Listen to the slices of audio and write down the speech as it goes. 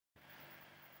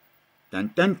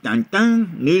Dun dun dun dun.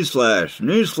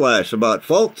 Newsflash about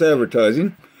false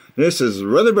advertising. This is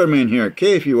Rutherfordman here at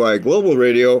KFUI Global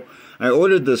Radio. I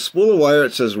ordered this spool of wire.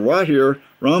 It says right here,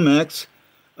 Romex,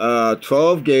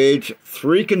 12 gauge,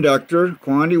 3 conductor,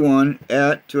 quantity 1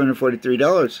 at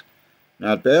 $243.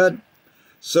 Not bad.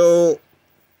 So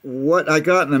what I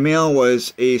got in the mail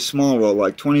was a small roll,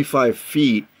 like 25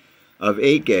 feet of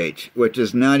 8 gauge, which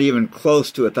is not even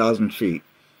close to 1,000 feet.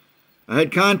 I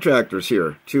had contractors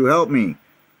here to help me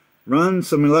run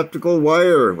some electrical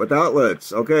wire with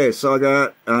outlets. Okay, so I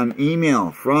got an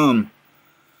email from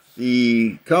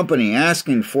the company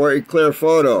asking for a clear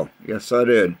photo. Yes, I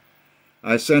did.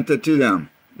 I sent it to them.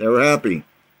 They were happy,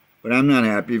 but I'm not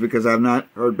happy because I've not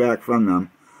heard back from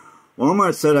them.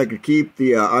 Walmart said I could keep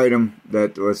the item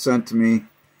that was sent to me,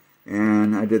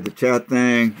 and I did the chat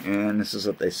thing, and this is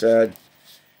what they said.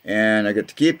 And I get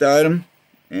to keep the item,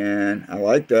 and I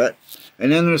like that.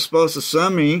 And then they're supposed to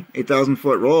send me a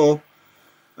 1,000-foot roll,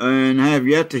 and I have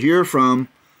yet to hear from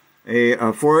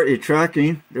for a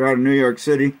tracking. They're out of New York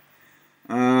City.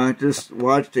 Just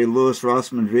watched a Louis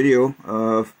Rossmann video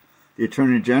of the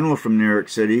Attorney General from New York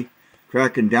City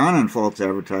cracking down on false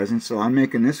advertising, so I'm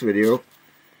making this video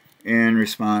in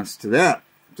response to that.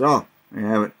 So, there you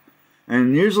have it.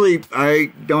 And usually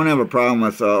I don't have a problem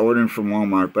with ordering from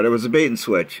Walmart, but it was a bait and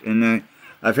switch. And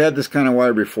I've had this kind of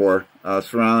wire before,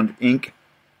 surround ink.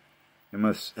 It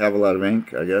must have a lot of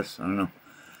ink, I guess. I don't know.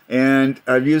 And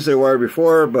I've used their wire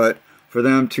before, but for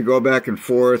them to go back and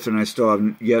forth, and I still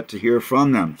have yet to hear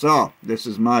from them. So, this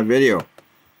is my video,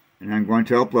 and I'm going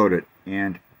to upload it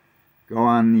and go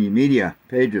on the media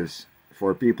pages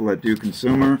for people that do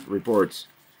consumer reports.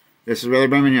 This is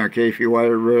Rutherfordman here,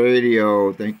 KFUI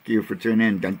Radio. Thank you for tuning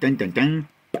in. Dun, dun, dun, dun.